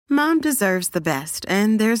Mom deserves the best,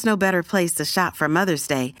 and there's no better place to shop for Mother's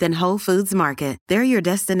Day than Whole Foods Market. They're your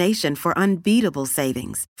destination for unbeatable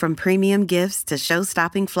savings, from premium gifts to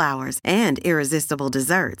show-stopping flowers and irresistible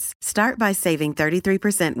desserts. Start by saving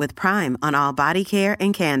 33% with Prime on all body care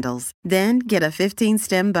and candles. Then get a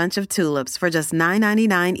 15-stem bunch of tulips for just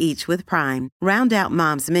 $9.99 each with Prime. Round out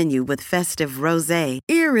Mom's menu with festive rosé,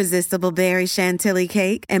 irresistible berry chantilly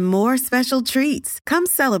cake, and more special treats. Come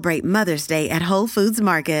celebrate Mother's Day at Whole Foods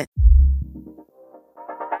Market.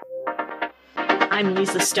 I'm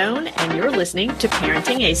Lisa Stone, and you're listening to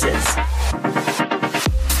Parenting Aces.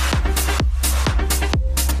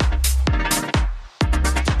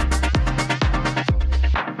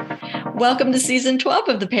 Welcome to Season 12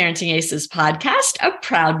 of the Parenting Aces podcast, a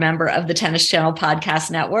proud member of the Tennis Channel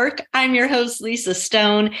Podcast Network. I'm your host, Lisa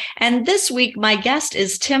Stone, and this week my guest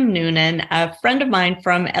is Tim Noonan, a friend of mine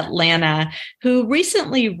from Atlanta, who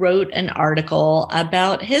recently wrote an article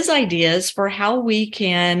about his ideas for how we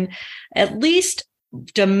can at least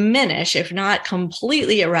diminish, if not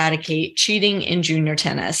completely eradicate, cheating in junior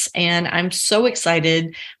tennis. And I'm so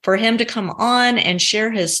excited for him to come on and share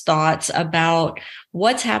his thoughts about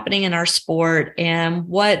what's happening in our sport and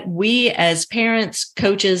what we as parents,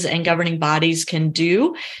 coaches, and governing bodies can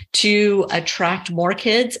do to attract more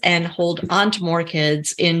kids and hold on to more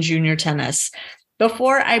kids in junior tennis.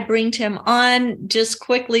 Before I bring Tim on, just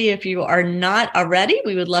quickly, if you are not already,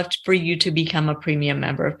 we would love for you to become a premium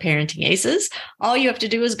member of Parenting Aces. All you have to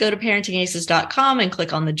do is go to parentingaces.com and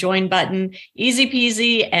click on the join button. Easy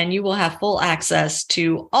peasy, and you will have full access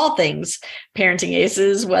to all things Parenting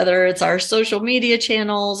Aces, whether it's our social media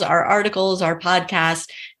channels, our articles, our podcasts,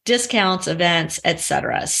 discounts, events,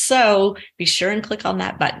 etc. So be sure and click on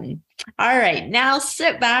that button. All right, now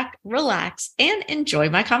sit back, relax, and enjoy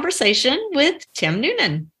my conversation with Tim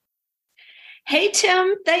Noonan. Hey,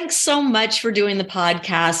 Tim, thanks so much for doing the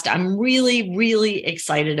podcast. I'm really, really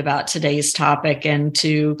excited about today's topic and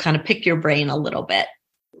to kind of pick your brain a little bit.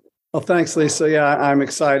 Well, thanks, Lisa. Yeah, I'm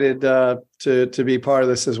excited to be part of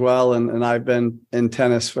this as well. And I've been in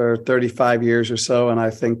tennis for 35 years or so, and I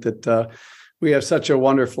think that we have such a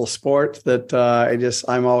wonderful sport that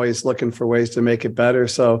I'm always looking for ways to make it better.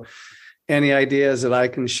 So any ideas that I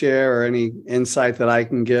can share or any insight that I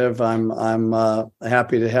can give, I'm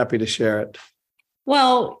happy to share it.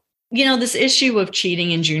 Well, you know, this issue of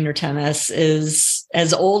cheating in junior tennis is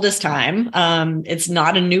as old as time. It's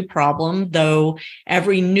not a new problem, though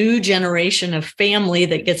every new generation of family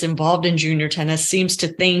that gets involved in junior tennis seems to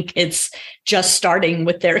think it's just starting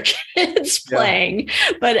with their kids playing.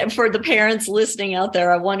 Yeah. But for the parents listening out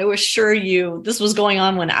there, I want to assure you, this was going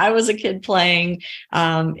on when I was a kid playing.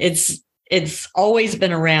 It's always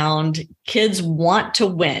been around. Kids want to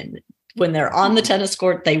win. When they're on the tennis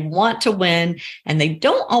court, they want to win, and they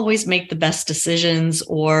don't always make the best decisions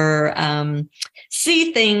or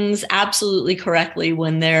see things absolutely correctly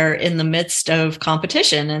when they're in the midst of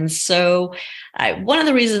competition. And so one of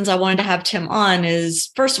the reasons I wanted to have Tim on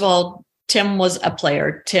is, first of all, Tim was a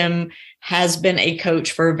player. Tim has been a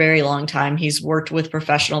coach for a very long time. He's worked with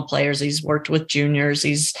professional players. He's worked with juniors.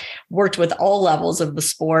 He's worked with all levels of the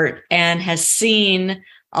sport and has seen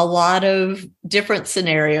a lot of different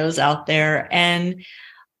scenarios out there. And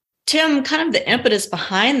Tim, kind of the impetus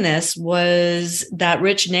behind this was that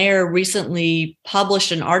Rich Nair recently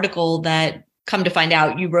published an article that, come to find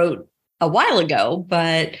out, you wrote a while ago,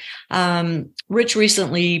 but Rich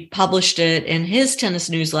recently published it in his tennis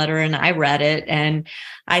newsletter, and I read it, and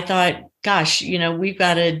I thought, gosh, you know, we've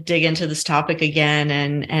got to dig into this topic again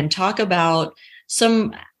and talk about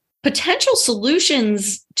some potential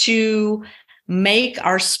solutions to make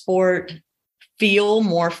our sport feel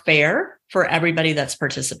more fair for everybody that's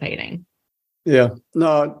participating. Yeah,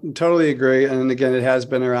 no, totally agree. And again, it has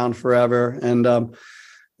been around forever. And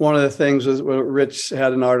one of the things was Rich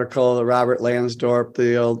had an article, Robert Lansdorp,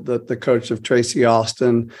 the coach of Tracy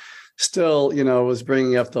Austin, still, you know, was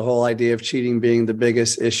bringing up the whole idea of cheating being the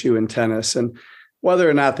biggest issue in tennis. And whether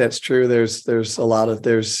or not that's true, there's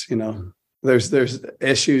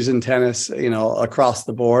issues in tennis, you know, across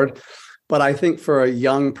the board. But I think for a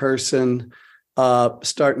young person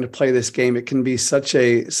starting to play this game, it can be such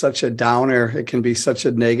a downer. It can be such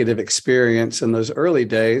a negative experience in those early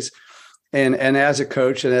days. And as a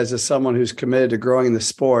coach and as someone who's committed to growing the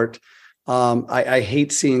sport, I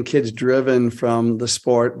hate seeing kids driven from the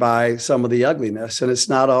sport by some of the ugliness. And it's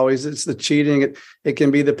not always it's the cheating. It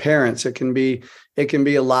can be the parents. It can be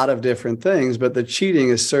a lot of different things. But the cheating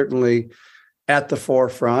is certainly at the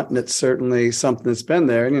forefront, and it's certainly something that's been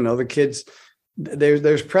there. And, you know, the kids,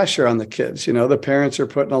 there's pressure on the kids. You know, the parents are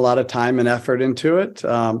putting a lot of time and effort into it.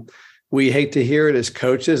 we hate to hear it as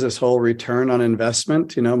coaches, this whole return on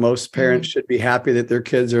investment. Most parents should be happy that their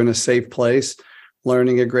kids are in a safe place,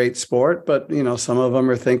 learning a great sport, but some of them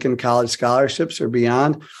are thinking college scholarships or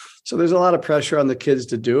beyond. So there's a lot of pressure on the kids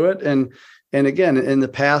to do it. And again, in the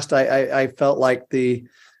past, I felt like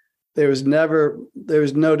there was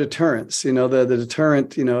no deterrence. The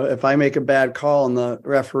deterrent, if I make a bad call and the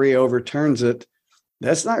referee overturns it,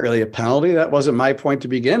 that's not really a penalty. That wasn't my point to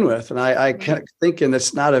begin with. And I kept thinking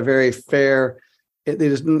that's not a very fair,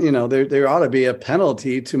 there ought to be a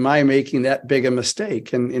penalty to my making that big a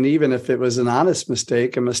mistake. And even if it was an honest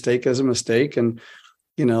mistake, a mistake is a mistake. And,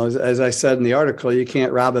 as I said in the article, you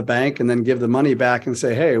can't rob a bank and then give the money back and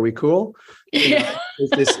say, hey, are we cool?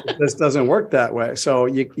 This doesn't work that way. So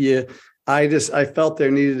I felt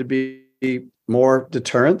there needed to be more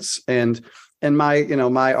deterrence. And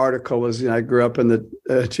my article was, I grew up in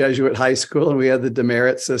the Jesuit high school, and we had the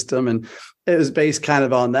demerit system, and it was based kind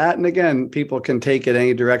of on that. And again, people can take it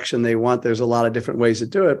any direction they want. There's a lot of different ways to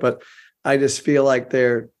do it, but I just feel like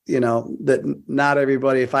that not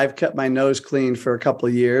everybody, if I've kept my nose clean for a couple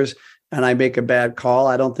of years and I make a bad call,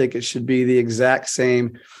 I don't think it should be the exact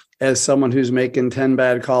same as someone who's making 10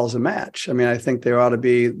 bad calls a match. I mean, I think there ought to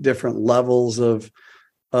be different levels of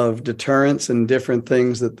deterrence and different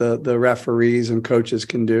things that the referees and coaches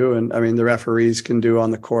can do. And I mean, the referees can do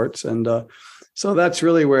on the courts. And so that's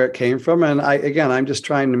really where it came from. And I'm just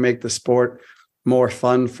trying to make the sport more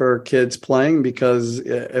fun for kids playing, because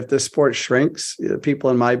if this sport shrinks, people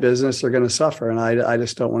in my business are going to suffer. And I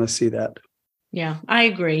just don't want to see that. Yeah, I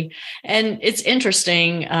agree. And it's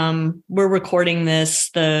interesting. We're recording this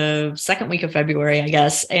the second week of February, I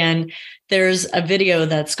guess. And there's a video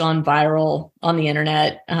that's gone viral on the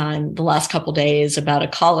internet in the last couple of days about a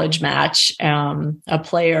college match, a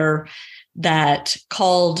player that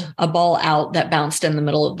called a ball out that bounced in the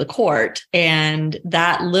middle of the court. And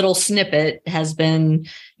that little snippet has been,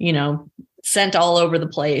 sent all over the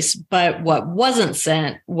place. But what wasn't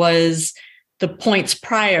sent was the points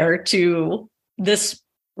prior to this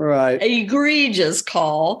egregious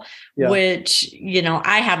call, which,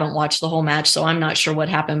 I haven't watched the whole match, so I'm not sure what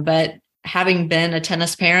happened. But having been a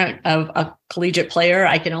tennis parent of a collegiate player,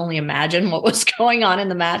 I can only imagine what was going on in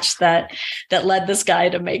the match that led this guy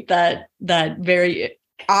to make that very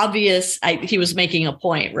obvious. He was making a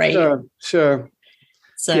point, right? Sure.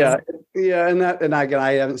 So yeah, and again,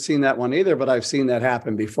 I haven't seen that one either, but I've seen that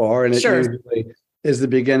happen before, and it usually is the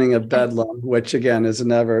beginning of bedlam, which again is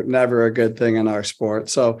never a good thing in our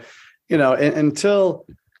sport. So, until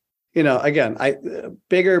again,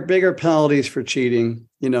 bigger penalties for cheating.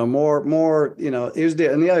 More. Here's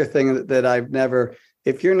the other thing that I've never.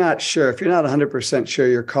 If you're not 100% sure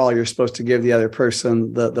your call, you're supposed to give the other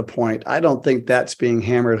person the point. I don't think that's being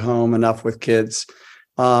hammered home enough with kids.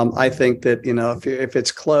 I think that if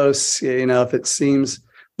it's close, if it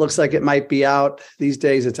looks like it might be out these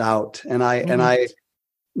days, it's out. And I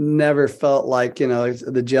never felt like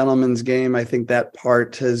the gentleman's game. I think that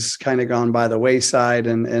part has kind of gone by the wayside.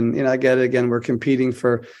 And I get it. Again, we're competing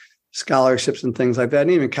for scholarships and things like that.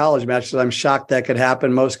 And even college matches, I'm shocked that could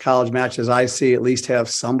happen. Most college matches I see at least have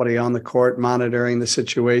somebody on the court monitoring the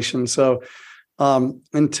situation. So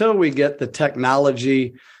until we get the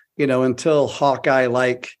technology, until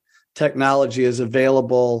Hawkeye-like technology is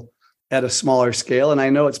available at a smaller scale, and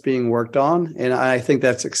I know it's being worked on, and I think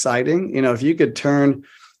that's exciting. If you could turn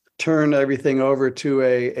everything over to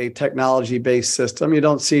a technology-based system, you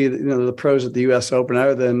don't see the pros at the U.S. Open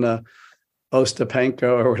other than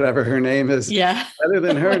Ostapenko or whatever her name is. Yeah. Other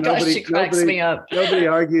than her, she cracks me up. Nobody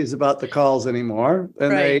argues about the calls anymore,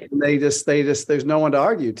 and they just there's no one to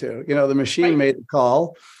argue to. The machine made the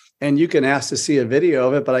call. And you can ask to see a video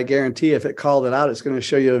of it, but I guarantee if it called it out, it's going to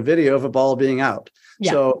show you a video of a ball being out.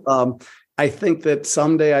 Yeah. So I think that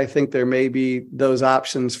someday, there may be those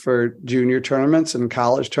options for junior tournaments and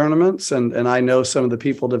college tournaments. And I know some of the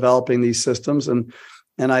people developing these systems, and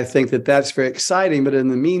I think that that's very exciting. But in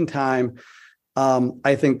the meantime,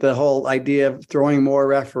 I think the whole idea of throwing more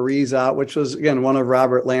referees out, which was, again, one of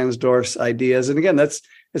Robert Lansdorf's ideas. And again, it's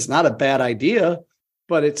not a bad idea,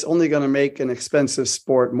 but it's only going to make an expensive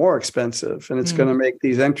sport more expensive, and it's going to make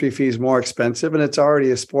these entry fees more expensive. And it's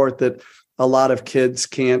already a sport that a lot of kids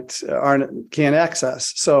can't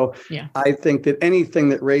access. So I think that anything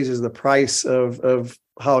that raises the price of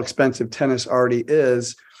how expensive tennis already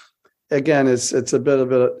is, again, it's a bit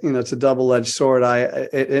of it's a double-edged sword.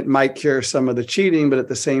 It might cure some of the cheating, but at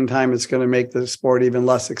the same time, it's going to make the sport even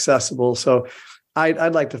less accessible. So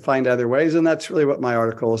I'd like to find other ways, and that's really what my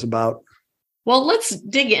article is about. Well, let's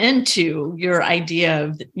dig into your idea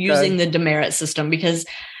of using the demerit system, because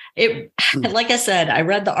like I said, I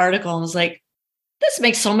read the article and was like, this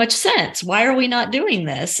makes so much sense. Why are we not doing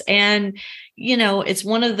this? And, it's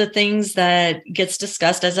one of the things that gets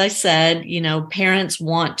discussed. As I said, parents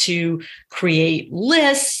want to create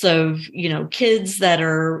lists of, kids that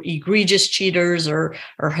are egregious cheaters or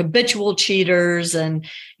habitual cheaters. And,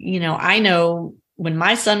 I know when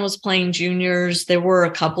my son was playing juniors, there were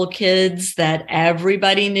a couple kids that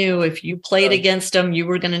everybody knew if you played against them, you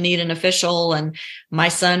were going to need an official. And my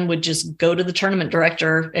son would just go to the tournament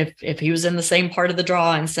director if he was in the same part of the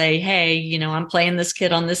draw and say, hey, I'm playing this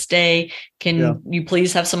kid on this day. Can you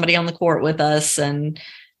please have somebody on the court with us? And,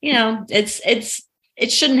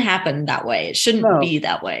 it shouldn't happen that way. It shouldn't be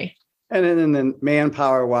that way. And then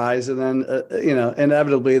manpower wise, and then,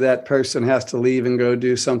 inevitably that person has to leave and go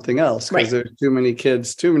do something else because there's too many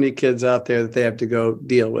kids out there that they have to go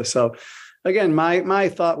deal with. So again, my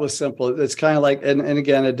thought was simple. It's kind of like, and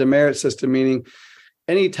again, a demerit system, meaning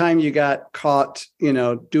anytime you got caught,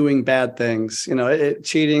 doing bad things,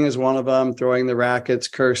 cheating is one of them, throwing the rackets,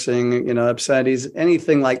 cursing, obscenities,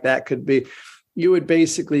 anything like that could be, you would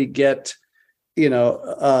basically get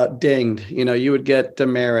dinged, you would get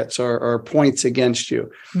demerits or points against you.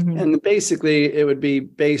 Mm-hmm. And basically it would be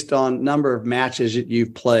based on number of matches that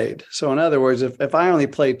you've played. So in other words, if I only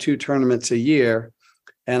play 2 tournaments a year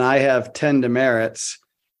and I have 10 demerits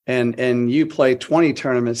and you play 20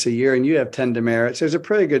 tournaments a year and you have 10 demerits, there's a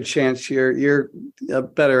pretty good chance you're a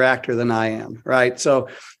better actor than I am. Right. So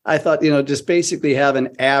I thought, just basically have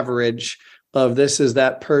an average of this is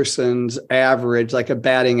that person's average, like a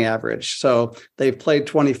batting average. So they've played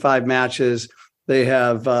 25 matches. They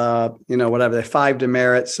have, whatever, they're 5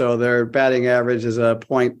 demerits. So their batting average is a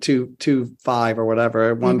 0.225 or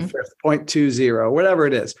whatever, 0.20, whatever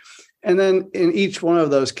it is. And then in each one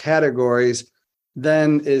of those categories,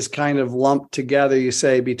 then is kind of lumped together. You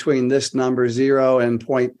say between this number 0 and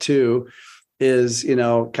 0.2 is,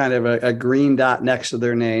 kind of a green dot next to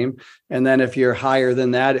their name. And then if you're higher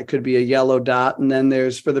than that, it could be a yellow dot. And then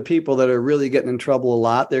there's, for the people that are really getting in trouble a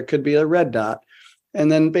lot, there could be a red dot.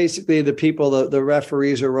 And then basically the people, the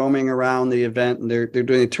referees are roaming around the event and they're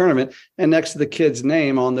doing the tournament. And next to the kid's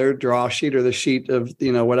name on their draw sheet or the sheet of,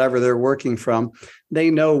 whatever they're working from,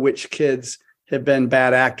 they know which kids have been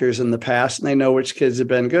bad actors in the past. And they know which kids have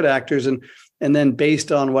been good actors. And then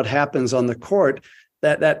based on what happens on the court,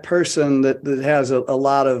 that person that has a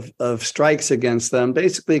lot of strikes against them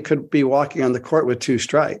basically could be walking on the court with 2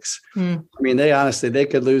 strikes. I mean, they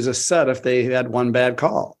could lose a set if they had one bad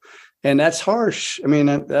call. And that's harsh. I mean,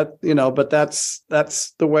 but that's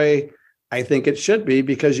the way I think it should be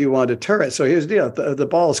because you want to deter it. So here's the deal. If the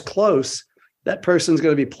ball is close, that person's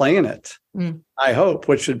going to be playing it, I hope,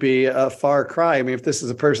 which would be a far cry. I mean, if this is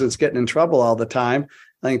a person that's getting in trouble all the time,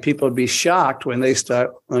 I think people would be shocked when they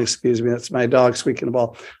start. Oh, excuse me, that's my dog squeaking the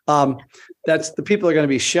ball. That's the people are going to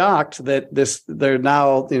be shocked that they're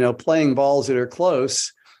now playing balls that are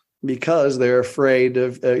close because they're afraid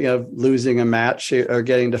of losing a match or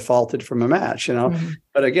getting defaulted from a match.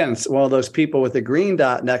 But again, it's one of those people with a green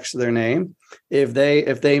dot next to their name. If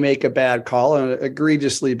they make a bad call, an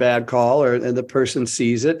egregiously bad call, and the person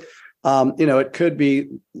sees it, it could be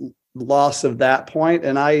loss of that point.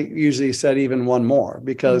 And I usually said even one more,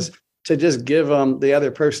 because to just give the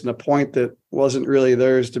other person a point that wasn't really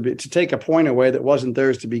theirs to take a point away that wasn't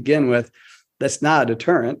theirs to begin with, that's not a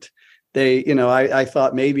deterrent. I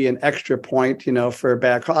thought maybe an extra point, for a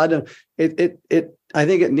bad call. I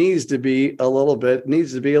think it needs to be a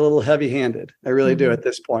little heavy-handed. I really do at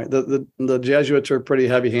this point. The Jesuits are pretty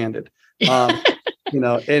heavy-handed.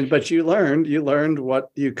 But you learned what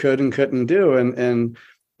you could and couldn't do.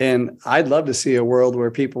 And I'd love to see a world where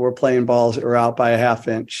people were playing balls that were out by a half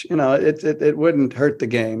inch. It wouldn't hurt the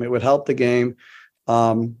game. It would help the game.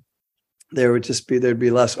 There'd be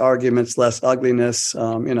less arguments, less ugliness.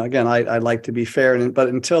 Again, I'd like to be fair, but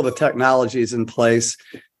until the technology is in place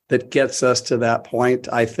that gets us to that point,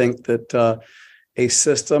 I think that a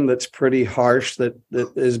system that's pretty harsh, that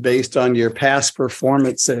is based on your past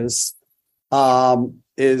performances,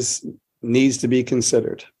 needs to be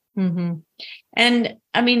considered. Mm-hmm. And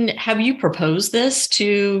I mean, have you proposed this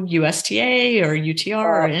to USTA or UTR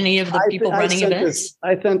or any of the people running events?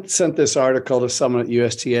 I sent this article to someone at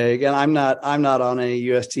USTA. Again, I'm not on any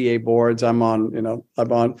USTA boards. I'm on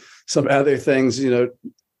some other things.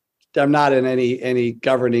 I'm not in any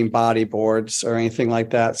governing body boards or anything like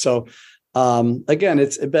that. So again,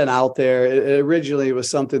 it's been out there. It originally was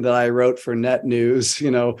something that I wrote for Net News,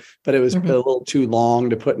 but it was a little too long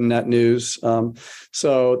to put in Net News.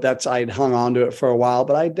 So I'd hung on to it for a while,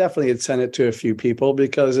 but I definitely had sent it to a few people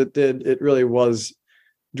because it really was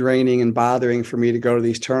draining and bothering for me to go to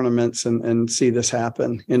these tournaments and see this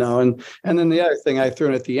happen, and then the other thing I threw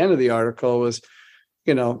in at the end of the article was,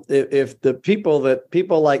 if the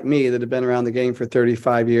people like me that have been around the game for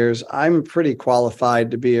 35 years, I'm pretty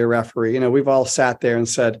qualified to be a referee. We've all sat there and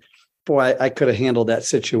said, boy, I could have handled that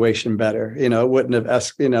situation better. It wouldn't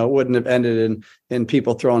have ended in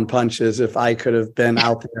people throwing punches if I could have been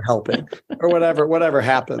out there helping or whatever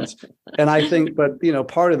happens. And I think, but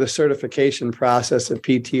part of the certification process at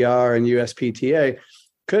PTR and USPTA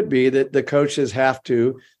could be that the coaches have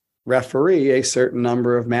to referee a certain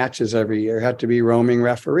number of matches every year, have to be roaming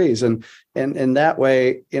referees. And that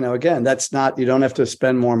way, again, that's not, you don't have to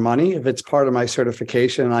spend more money. If it's part of my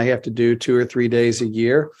certification and I have to do 2 or 3 days a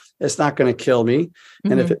year, it's not going to kill me.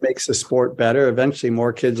 Mm-hmm. And if it makes the sport better, eventually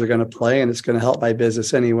more kids are going to play and it's going to help my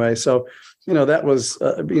business anyway. So, that was,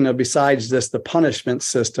 besides just the punishment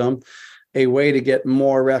system, a way to get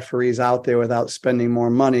more referees out there without spending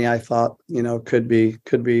more money, I thought, could be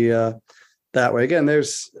that way. Again,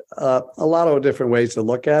 there's a lot of different ways to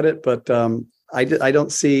look at it, but I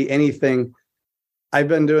don't see anything. I've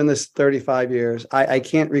been doing this 35 years. I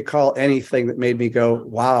can't recall anything that made me go,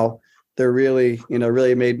 wow, they're really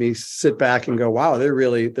made me sit back and go, wow, they're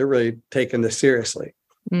really taking this seriously.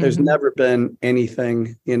 Mm-hmm. There's never been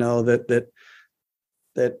anything, that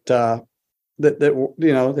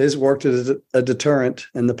has worked as a deterrent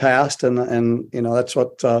in the past. And that's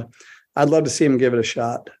what I'd love to see them give it a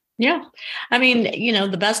shot. Yeah. I mean,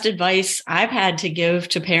 the best advice I've had to give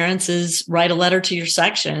to parents is write a letter to your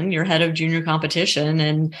section, your head of junior competition,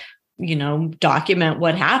 and, document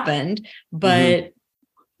what happened. But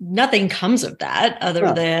nothing comes of that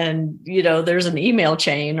other than, there's an email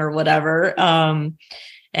chain or whatever.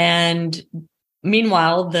 And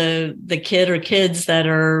meanwhile, the kid or kids that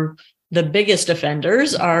are the biggest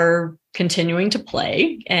offenders are continuing to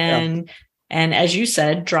play and as you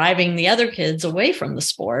said, driving the other kids away from the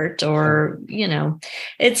sport, or,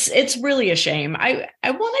 it's really a shame. I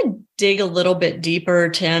want to dig a little bit deeper,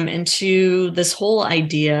 Tim, into this whole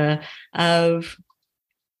idea of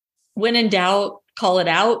when in doubt, call it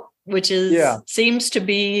out, which seems to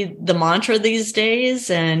be the mantra these days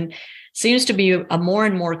and seems to be a more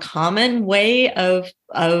and more common way of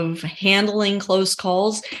handling close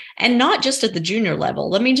calls, and not just at the junior level.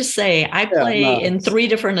 Let me just say, I play in 3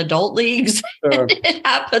 different adult leagues. Sure. And it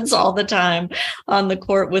happens all the time on the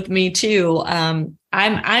court with me too. I'm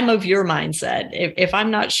of your mindset. If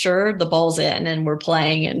I'm not sure, the ball's in and we're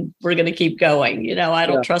playing and we're going to keep going. I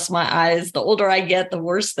don't trust my eyes. The older I get, the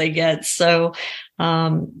worse they get. So,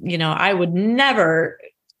 I would never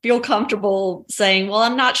feel comfortable saying, well,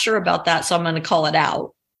 I'm not sure about that, so I'm going to call it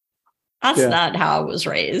out. That's not how I was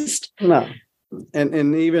raised. No.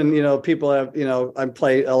 And even, people have, I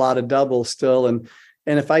play a lot of doubles still. And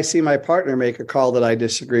if I see my partner make a call that I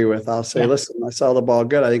disagree with, I'll say, listen, I saw the ball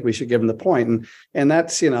good. I think we should give him the point. And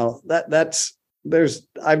that's, I've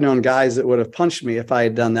known guys that would have punched me if I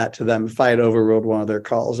had done that to them, if I had overruled one of their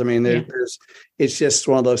calls. I mean, it's just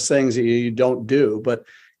one of those things that you don't do. But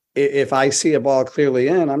if I see a ball clearly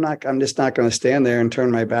in, I'm just not going to stand there and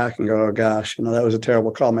turn my back and go, oh gosh, that was a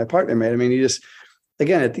terrible call my partner made. I mean, you just,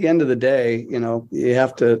 again, at the end of the day, you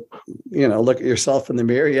have to, look at yourself in the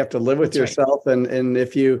mirror. You have to live with yourself. Right. And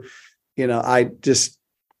if you, I just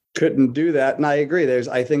couldn't do that. And I agree.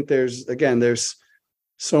 I think there's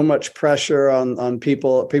so much pressure on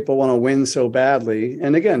people. People want to win so badly.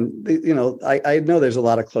 And again, I know there's a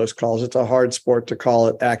lot of close calls. It's a hard sport to call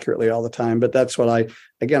it accurately all the time, but that's what I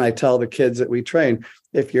tell the kids that we train.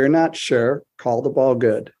 If you're not sure, call the ball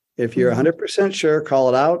good. If you're 100% sure, call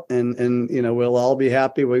it out, and we'll all be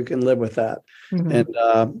happy. We can live with that. Mm-hmm. And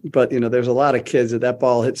but there's a lot of kids that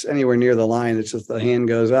ball hits anywhere near the line. It's just the hand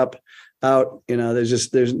goes up, out.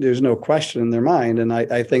 There's no question in their mind. And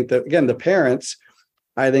I think that, again, the parents,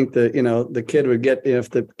 I think that, the kid would get,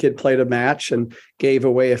 if the kid played a match and gave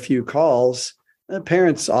away a few calls, the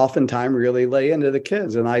parents oftentimes really lay into the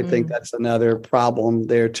kids. And I think that's another problem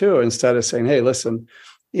there too. Instead of saying, hey, listen,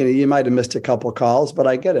 you might have missed a couple of calls, but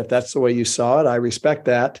I get it. If that's the way you saw it, I respect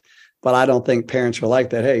that. But I don't think parents are like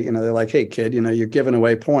that. Hey, they're like, hey, kid, you're giving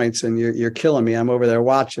away points and you're killing me. I'm over there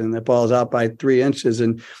watching. The ball's out by 3 inches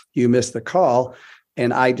and you missed the call.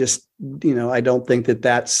 And I just, I don't think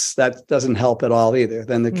that doesn't help at all either.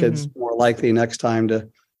 Then the kid's more likely next time to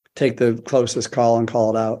take the closest call and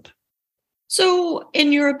call it out. So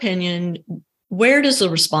in your opinion, where does the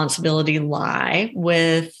responsibility lie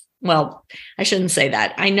with, well, I shouldn't say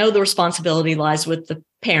that. I know the responsibility lies with the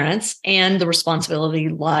parents and the responsibility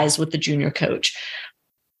lies with the junior coach.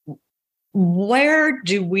 Where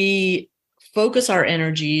do we focus our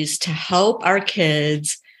energies to help our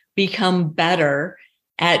kids become better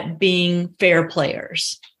at being fair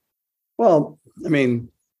players? Well, I mean,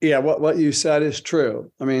 Yeah, what you said is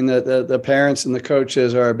true. I mean, the parents and the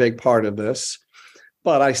coaches are a big part of this,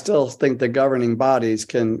 but I still think the governing bodies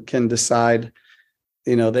can decide.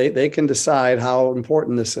 They can decide how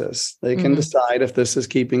important this is. They can decide if this is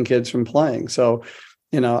keeping kids from playing. So,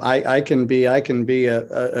 I can be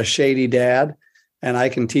a shady dad, and I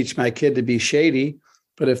can teach my kid to be shady.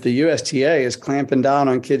 But if the USTA is clamping down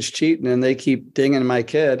on kids cheating and they keep dinging my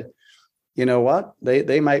kid, you know what?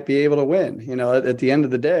 They might be able to win. At the end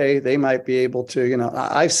of the day, they might be able to.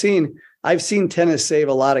 I've seen tennis save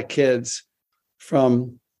a lot of kids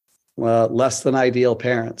from less than ideal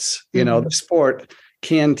parents. The sport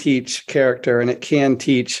can teach character, and it can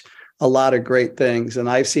teach a lot of great things. And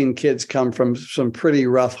I've seen kids come from some pretty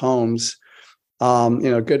rough homes.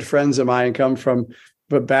 Good friends of mine come from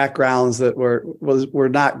backgrounds that were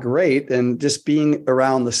not great, and just being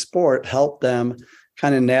around the sport helped them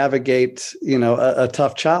kind of navigate, a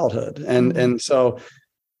tough childhood. And so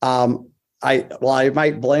I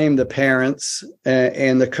might blame the parents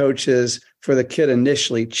and the coaches for the kid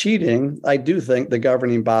initially cheating. I do think the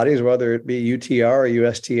governing bodies, whether it be UTR or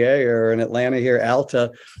USTA or in Atlanta here,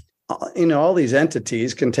 ALTA, all these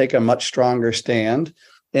entities can take a much stronger stand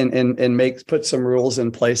and put some rules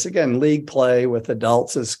in place. Again, league play with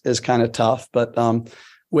adults is kind of tough, but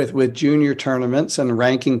with junior tournaments and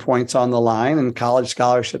ranking points on the line and college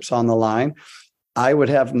scholarships on the line, I would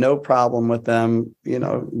have no problem with them,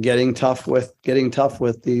 getting tough with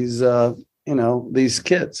these, these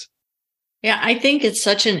kids. Yeah, I think it's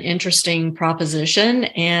such an interesting proposition.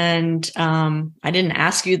 And I didn't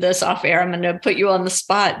ask you this off air. I'm going to put you on the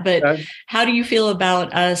spot, but okay. How do you feel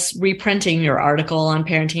about us reprinting your article on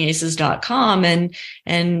parentingaces.com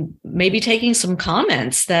and maybe taking some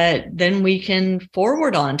comments that then we can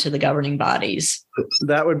forward on to the governing bodies?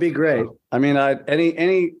 That would be great. I mean,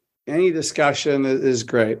 any discussion is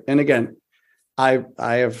great. And again, I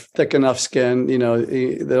have thick enough skin,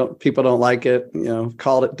 people don't like it,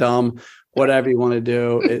 called it dumb, whatever you want to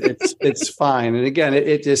do. It's fine. And again,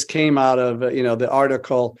 it just came out of, the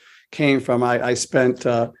article came from, I spent,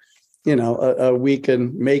 a week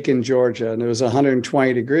in Macon, Georgia, and it was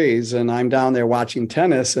 120 degrees, and I'm down there watching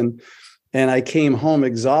tennis, and I came home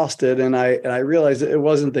exhausted, and I realized it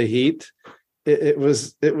wasn't the heat. It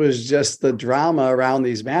was just the drama around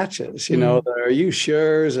these matches, the are you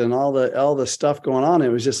sure's and all the stuff going on. It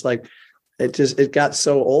was just like, it got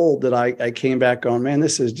so old that I came back going, man,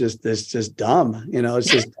 this is just dumb. It's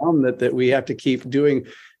just dumb that we have to keep doing.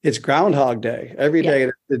 It's Groundhog Day every day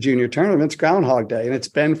at the junior tournament's Groundhog Day. And it's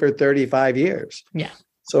been for 35 years. Yeah.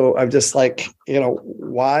 So I'm just like,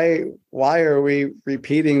 why are we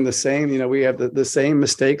repeating the same, we have the same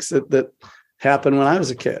mistakes that happened when I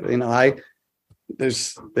was a kid.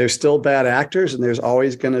 There's still bad actors, and there's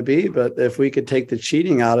always going to be, but if we could take the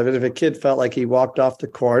cheating out of it, if a kid felt like he walked off the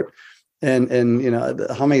court and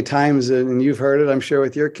how many times, and you've heard it, I'm sure,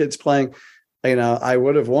 with your kids playing, I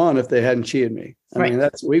would have won if they hadn't cheated me. I mean,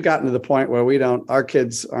 we've gotten to the point where our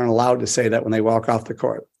kids aren't allowed to say that when they walk off the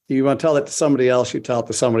court. You want to tell it to somebody else, you tell it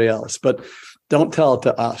to somebody else, but don't tell it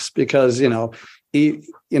to us, because, and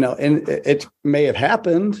it may have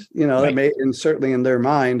happened, it may, and certainly in their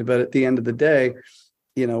mind, but at the end of the day,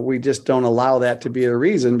 we just don't allow that to be a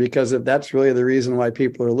reason, because if that's really the reason why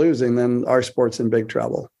people are losing, then our sport's in big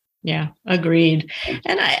trouble. Yeah, agreed.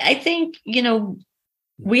 And I think,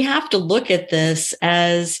 we have to look at this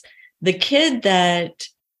as the kid that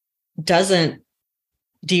doesn't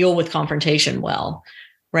deal with confrontation well,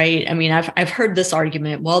 right? I mean, I've heard this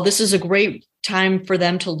argument, well, this is a great time for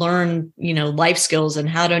them to learn, life skills and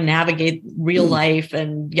how to navigate real life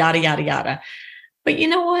and yada, yada, yada. But you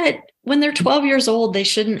know what? When they're 12 years old, they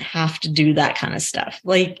shouldn't have to do that kind of stuff.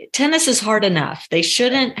 Like, tennis is hard enough. They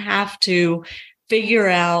shouldn't have to figure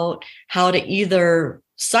out how to either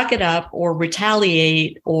suck it up or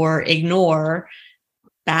retaliate or ignore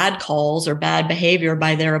bad calls or bad behavior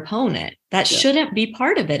by their opponent. That shouldn't be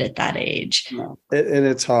part of it at that age. No. And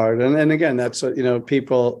it's hard. And again, that's what,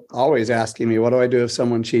 people always asking me, what do I do if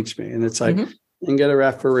someone cheats me? And it's like, you can get a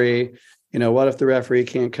referee, what if the referee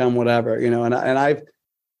can't come, whatever, and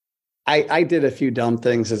I did a few dumb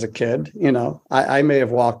things as a kid. I may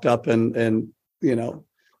have walked up and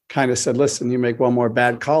kind of said, listen, you make one more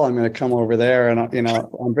bad call, I'm going to come over there and,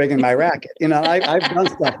 I'm bringing my racket. I've done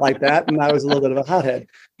stuff like that, and I was a little bit of a hothead.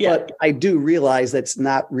 Yeah. But I do realize that's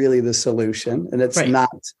not really the solution, and it's not.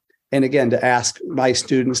 And again, to ask my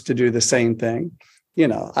students to do the same thing,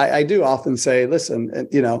 I do often say, listen,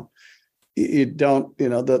 you don't,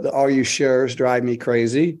 the are you sure's drive me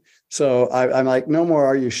crazy. So I'm like, no more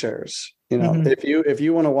are you sure's. If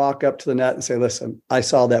you want to walk up to the net and say, listen, I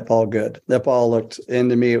saw that ball good. That ball looked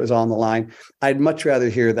into me. It was on the line. I'd much rather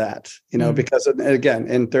hear that, because again,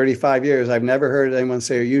 in 35 years, I've never heard anyone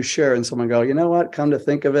say, are you sure? And someone go, you know what, come to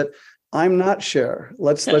think of it, I'm not sure.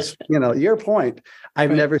 Let's, your point.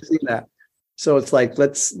 I've never seen that. So it's like,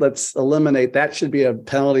 let's eliminate, that should be a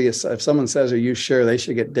penalty. If someone says, are you sure, they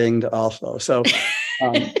should get dinged also. So,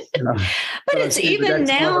 but it's even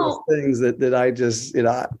now things that I just,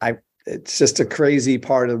 it's just a crazy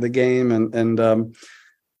part of the game.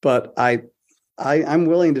 But I'm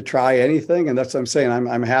willing to try anything. And that's what I'm saying.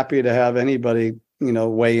 I'm happy to have anybody,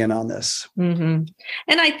 weigh in on this. Mm-hmm.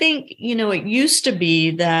 And I think, it used to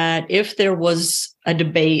be that if there was a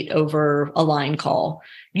debate over a line call,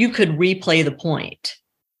 you could replay the point.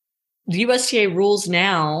 The USTA rules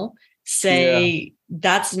now say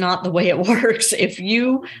that's not the way it works. If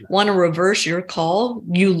you want to reverse your call,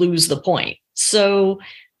 you lose the point. So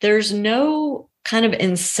there's no kind of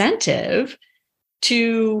incentive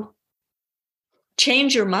to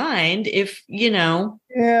change your mind if,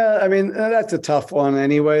 Yeah, I mean, that's a tough one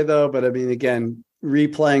anyway, though. But I mean, again,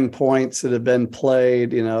 replaying points that have been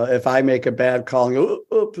played, if I make a bad call and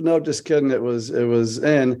go, no, just kidding, it was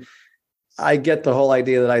in. I get the whole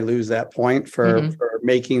idea that I lose that point for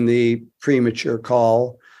making the premature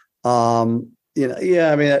call. I mean,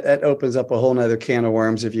 that opens up a whole nother can of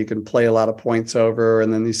worms if you can play a lot of points over.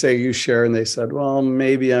 And then you say, you sure? And they said, well,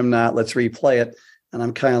 maybe I'm not. Let's replay it. And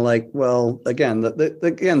I'm kind of like, well, again,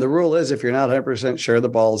 the rule is if you're not 100% sure, the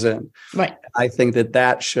ball's in. Right. I think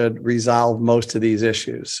that should resolve most of these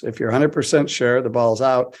issues. If you're 100% sure, the ball's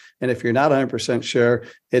out. And if you're not 100% sure,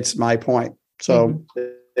 it's my point. So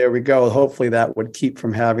there we go. Hopefully that would keep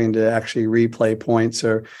from having to actually replay points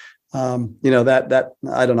or, that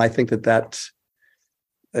I don't know. I think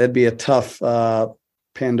that'd be a tough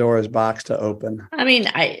Pandora's box to open. I mean,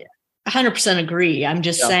 I 100% agree. I'm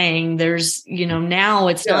just saying there's, now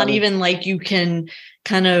it's not even like you can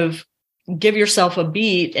kind of give yourself a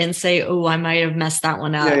beat and say, oh, I might have messed that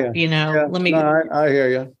one up. Let me. No, I hear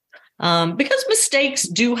you. Because mistakes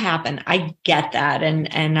do happen. I get that.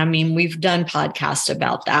 And I mean, we've done podcasts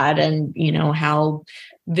about that and, how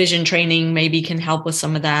vision training maybe can help with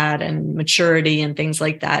some of that and maturity and things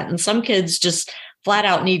like that. And some kids just flat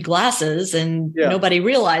out need glasses and nobody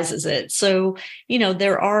realizes it. So,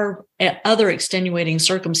 there are other extenuating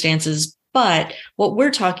circumstances, but what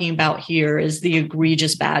we're talking about here is the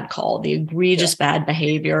egregious bad call, the egregious bad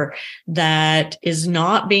behavior that is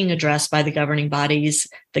not being addressed by the governing bodies.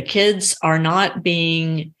 The kids are not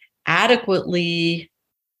being adequately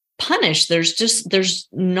punished. There's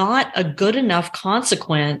not a good enough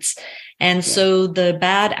consequence. And so the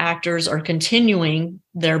bad actors are continuing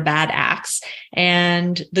their bad acts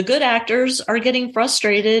and the good actors are getting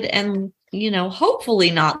frustrated and, hopefully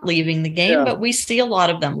not leaving the game, but we see a lot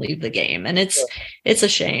of them leave the game and it's a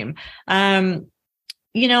shame. I'm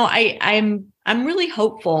really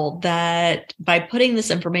hopeful that by putting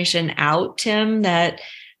this information out, Tim, that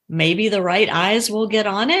maybe the right eyes will get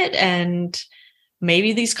on it and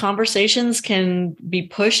maybe these conversations can be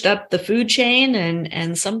pushed up the food chain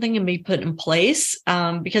and something can be put in place.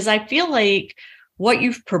 Because I feel like what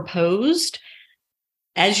you've proposed,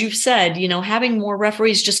 as you've said, having more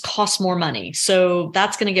referees just costs more money. So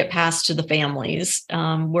that's going to get passed to the families.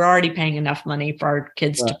 We're already paying enough money for our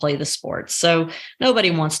kids to play the sports. So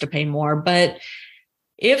nobody wants to pay more. But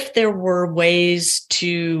if there were ways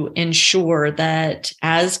to ensure that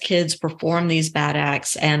as kids perform these bad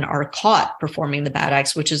acts and are caught performing the bad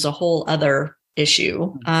acts, which is a whole other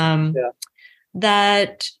issue,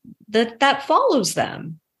 that follows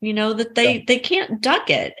them, that they can't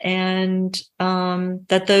duck it and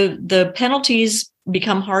that the penalties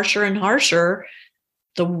become harsher and harsher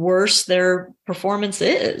the worse their performance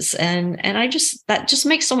is. And that just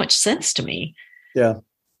makes so much sense to me. Yeah.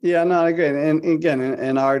 Yeah, no, again, and again,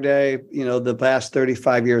 in our day, the past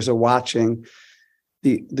 35 years of watching,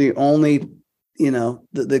 the only,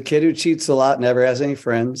 the kid who cheats a lot never has any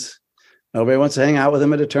friends. Nobody wants to hang out with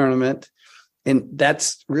him at a tournament. And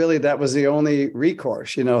that was the only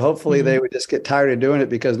recourse, hopefully they would just get tired of doing it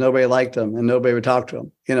because nobody liked them and nobody would talk to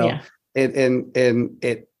them, and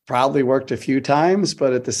it probably worked a few times,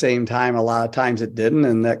 but at the same time, a lot of times it didn't.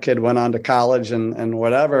 And that kid went on to college and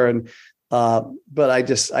whatever. And, but I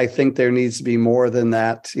think there needs to be more than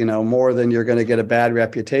that, more than you're going to get a bad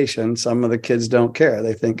reputation. Some of the kids don't care.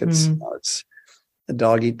 They think it's a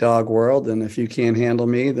dog eat dog world. And if you can't handle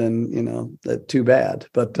me, then, that's too bad.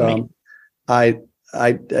 But, I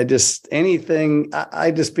just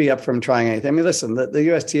be up from trying anything. I mean, listen, the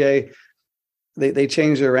USTA, they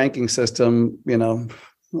changed their ranking system,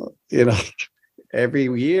 every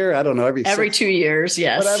year. I don't know, every 2 years.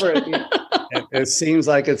 Yes. Whatever. It seems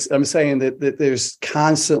like I'm saying that there's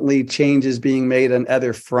constantly changes being made on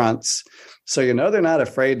other fronts. So, they're not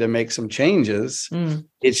afraid to make some changes.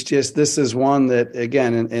 It's just, this is one that,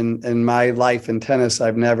 again, in my life in tennis,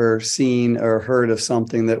 I've never seen or heard of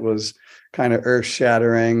something that was kind of earth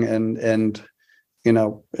shattering and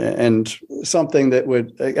something that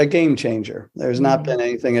would a game changer. There's not been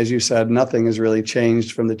anything, as you said, nothing has really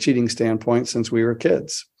changed from the cheating standpoint since we were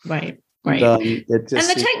kids. Right. Right. And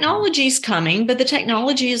the technology's coming, but the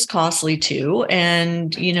technology is costly too.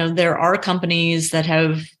 And, there are companies that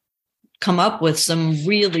have come up with some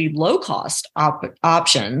really low cost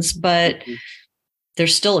options, but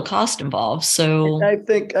there's still a cost involved. So I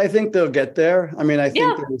think they'll get there. I mean, I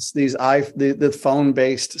think there's the phone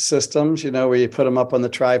based systems, where you put them up on the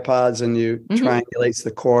tripods and you triangulates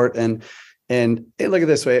the court and look at it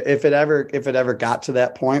this way. If it ever got to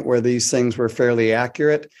that point where these things were fairly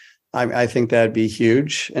accurate, I think that'd be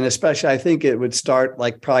huge. And especially, I think it would start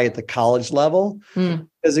like probably at the college level.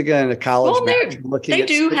 Because again, the college match, they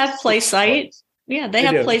do have play site. Yeah, they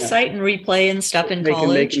have play site and replay and stuff in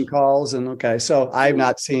college. Making calls so I've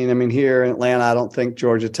not seen. Here in Atlanta, I don't think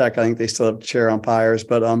Georgia Tech. I think they still have chair umpires,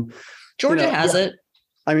 but Georgia has it.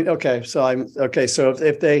 Okay. So So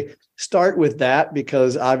if they start with that,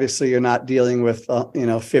 because obviously you're not dealing with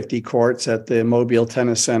 50 courts at the Mobile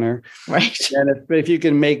Tennis Center, right? And if you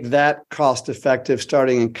can make that cost effective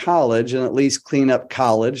starting in college and at least clean up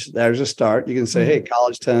college, there's a start. You can say, hey,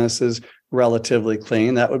 college tennis is relatively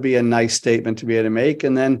clean. That would be a nice statement to be able to make,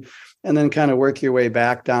 and then kind of work your way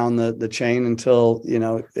back down the chain until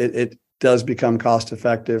it does become cost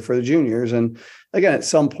effective for the juniors. And again, at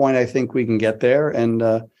some point, I think we can get there. And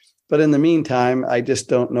but in the meantime, I just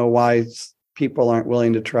don't know why people aren't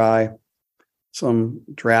willing to try some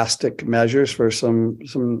drastic measures for some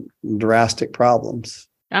drastic problems.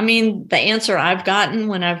 The answer I've gotten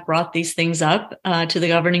when I've brought these things up to the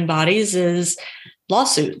governing bodies is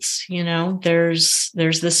lawsuits. There's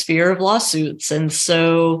this fear of lawsuits. And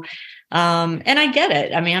so, and I get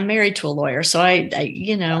it. I'm married to a lawyer, so I'm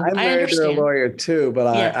married to a lawyer too, but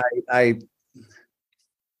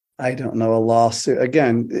I don't know a lawsuit.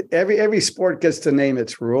 Again, every sport gets to name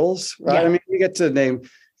its rules, right? Yeah. You get to name,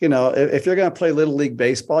 if you're going to play Little League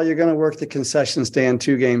Baseball, you're going to work the concession stand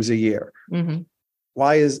 2 games a year.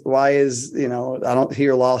 Why is I don't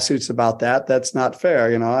hear lawsuits about that. That's not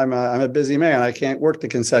fair. I'm a busy man. I can't work the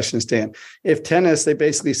concession stand. If tennis, they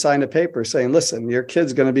basically signed a paper saying, listen, your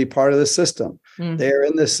kid's going to be part of the system. They are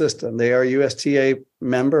in this system. They are a USTA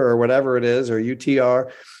member or whatever it is, or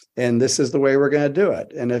UTR. And this is the way we're going to do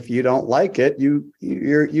it. And if you don't like it,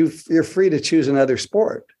 you're free to choose another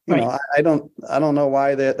sport. I don't know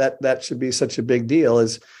why that should be such a big deal.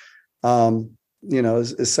 Is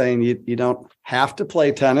saying you don't have to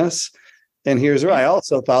play tennis. And here's where I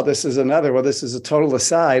also thought this is a total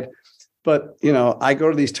aside, but I go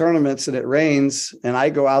to these tournaments and it rains and I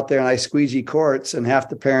go out there and I squeegee courts and half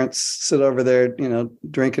the parents sit over there,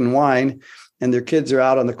 drinking wine. And their kids are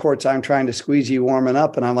out on the courts. I'm trying to squeegee warming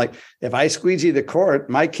up. And I'm like, if I squeegee the court,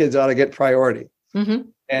 my kids ought to get priority.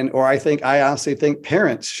 I honestly think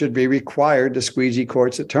parents should be required to squeegee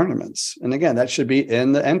courts at tournaments. And again, that should be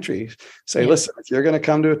in the entry. Say, listen, if you're going to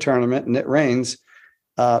come to a tournament and it rains,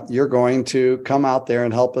 you're going to come out there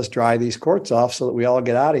and help us dry these courts off so that we all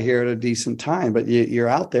get out of here at a decent time. But you're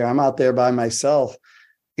out there. I'm out there by myself.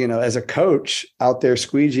 As a coach out there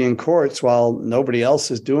squeegeeing courts while nobody else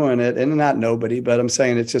is doing it. And not nobody, but I'm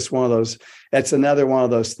saying it's just it's another one of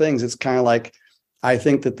those things. It's kind of like, I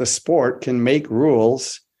think that the sport can make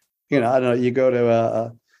rules. I don't know, you go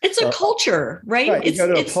to it's a culture, right? You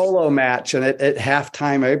go to a polo match and at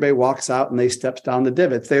halftime, everybody walks out and they steps down the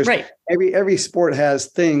divots. There's every sport has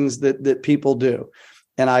things that people do.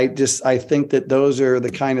 And I think that those are the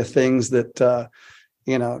kind of things that,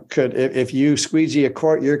 if you squeegee a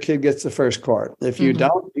court, your kid gets the first court. If you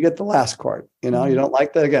don't, you get the last court. You don't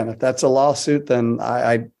like that. Again, if that's a lawsuit, then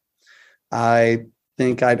I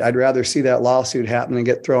think I'd rather see that lawsuit happen and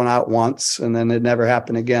get thrown out once and then it never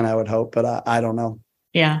happen again, I would hope, but I don't know.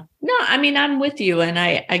 Yeah, no, I'm with you. And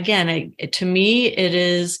to me, it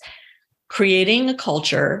is creating a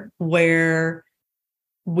culture where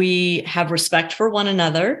we have respect for one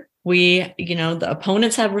another. The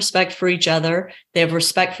opponents have respect for each other. They have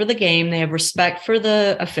respect for the game. They have respect for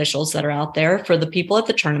the officials that are out there, for the people at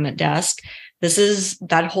the tournament desk. This is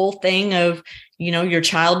that whole thing of, your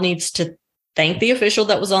child needs to thank the official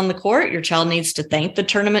that was on the court. Your child needs to thank the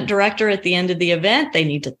tournament director at the end of the event. They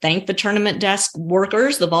need to thank the tournament desk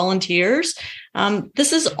workers, the volunteers.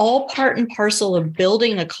 This is all part and parcel of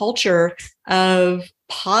building a culture of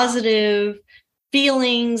positive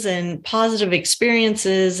feelings and positive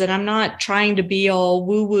experiences. And I'm not trying to be all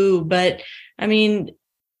woo-woo, but I mean,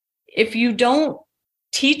 if you don't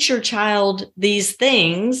teach your child these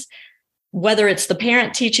things, whether it's the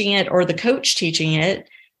parent teaching it or the coach teaching it,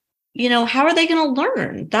 how are they going to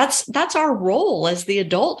learn? That's our role as the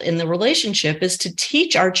adult in the relationship, is to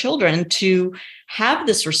teach our children to have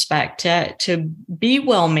this respect, to be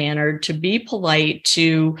well-mannered, to be polite,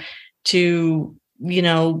 to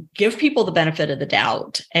give people the benefit of the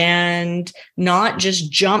doubt, and not just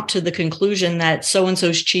jump to the conclusion that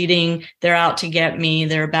so-and-so's cheating, they're out to get me,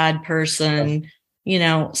 they're a bad person.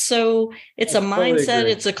 So it's a mindset,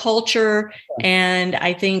 it's a culture. And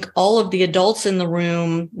I think all of the adults in the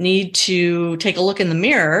room need to take a look in the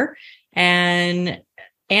mirror and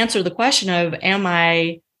answer the question of, am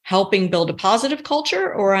I helping build a positive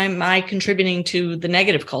culture, or am I contributing to the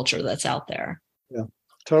negative culture that's out there? Yeah,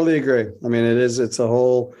 totally agree. I mean, it's the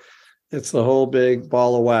whole big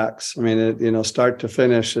ball of wax. I mean, start to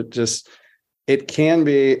finish, it can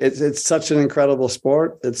be, it's such an incredible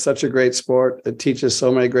sport. It's such a great sport. It teaches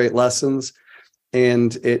so many great lessons,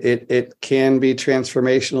 and it can be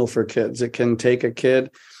transformational for kids. It can take a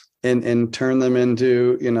kid and turn them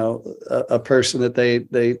into, a person that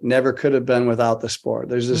they never could have been without the sport.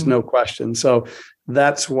 There's just no question. So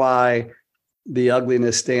that's why the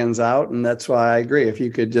ugliness stands out. And that's why I agree. If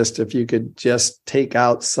you could just take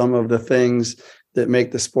out some of the things that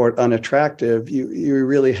make the sport unattractive, you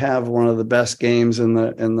really have one of the best games in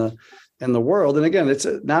the world. And again, it's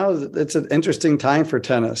an interesting time for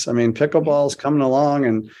tennis. I mean, pickleball's coming along,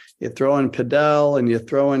 and you throw in padel, and you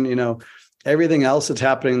throw in, everything else that's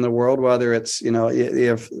happening in the world, whether it's, you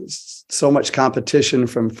have so much competition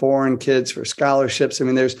from foreign kids for scholarships. I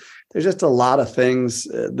mean, there's just a lot of things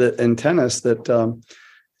that in tennis that,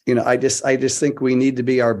 I just think we need to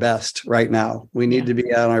be our best right now. We need to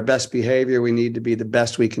be on our best behavior. We need to be the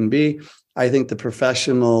best we can be. I think the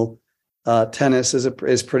professional tennis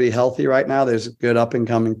is pretty healthy right now. There's good up and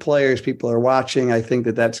coming players. People are watching. I think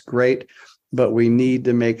that's great, but we need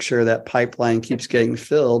to make sure that pipeline keeps getting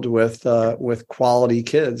filled with quality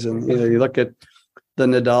kids. And you look at the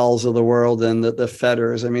Nadals of the world and the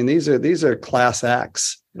Federers. I mean, these are class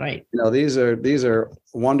acts. Right. These are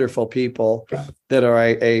wonderful people that are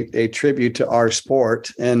a tribute to our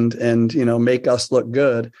sport and make us look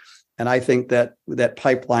good. And I think that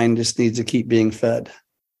pipeline just needs to keep being fed.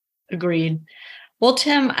 Agreed. Well,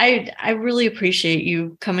 Tim, I really appreciate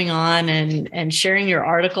you coming on and sharing your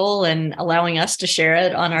article and allowing us to share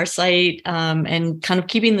it on our site, and kind of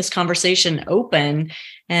keeping this conversation open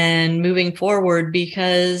and moving forward,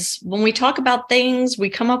 because when we talk about things, we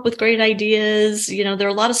come up with great ideas. There are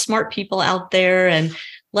a lot of smart people out there, and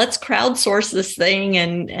let's crowdsource this thing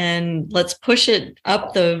and let's push it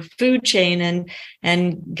up the food chain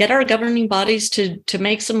and get our governing bodies to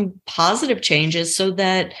make some positive changes so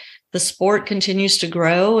that the sport continues to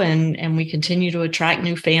grow and we continue to attract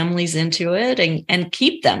new families into it and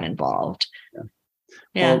keep them involved.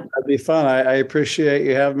 Yeah. Well, that'd be fun. I appreciate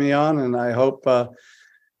you having me on, and I hope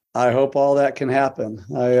all that can happen.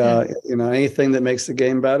 Anything that makes the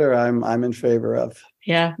game better, I'm in favor of.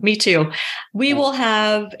 Yeah, me too. We will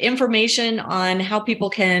have information on how people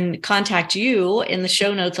can contact you in the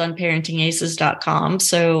show notes on parentingaces.com.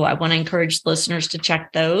 So I want to encourage listeners to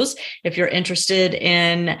check those. If you're interested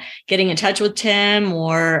in getting in touch with Tim,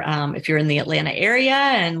 or if you're in the Atlanta area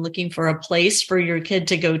and looking for a place for your kid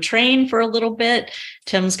to go train for a little bit,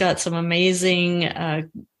 Tim's got some amazing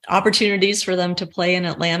opportunities for them to play in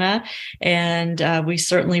Atlanta. And we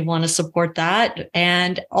certainly want to support that.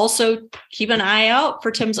 And also keep an eye out for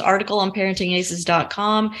Tim's article on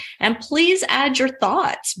parentingaces.com. And please add your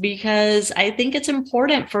thoughts, because I think it's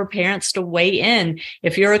important for parents to weigh in.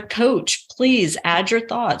 If you're a coach, please add your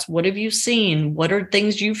thoughts. What have you seen? What are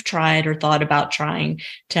things you've tried or thought about trying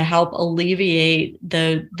to help alleviate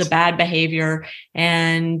the bad behavior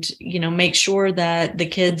and, make sure that the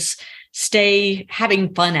kids stay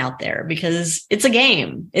having fun out there, because it's a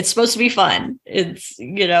game. It's supposed to be fun. It's,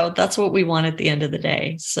 that's what we want at the end of the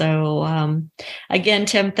day. So again,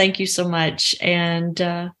 Tim, thank you so much. And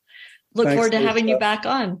look forward to having you back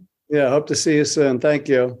on. Yeah. Hope to see you soon. Thank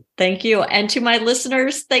you. Thank you. And to my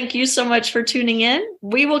listeners, thank you so much for tuning in.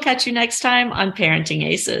 We will catch you next time on Parenting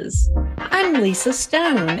Aces. I'm Lisa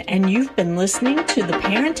Stone, and you've been listening to the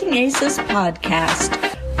Parenting Aces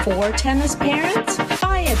podcast. For tennis parents,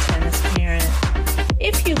 by a tennis parent.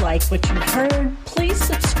 If you like what you heard, please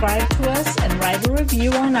subscribe to us and write a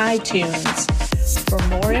review on iTunes. For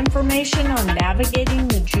more information on navigating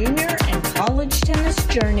the junior and college tennis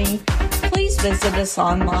journey, please visit us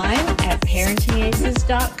online at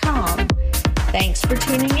parentingaces.com. Thanks for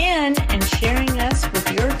tuning in and sharing us with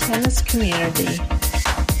your tennis community.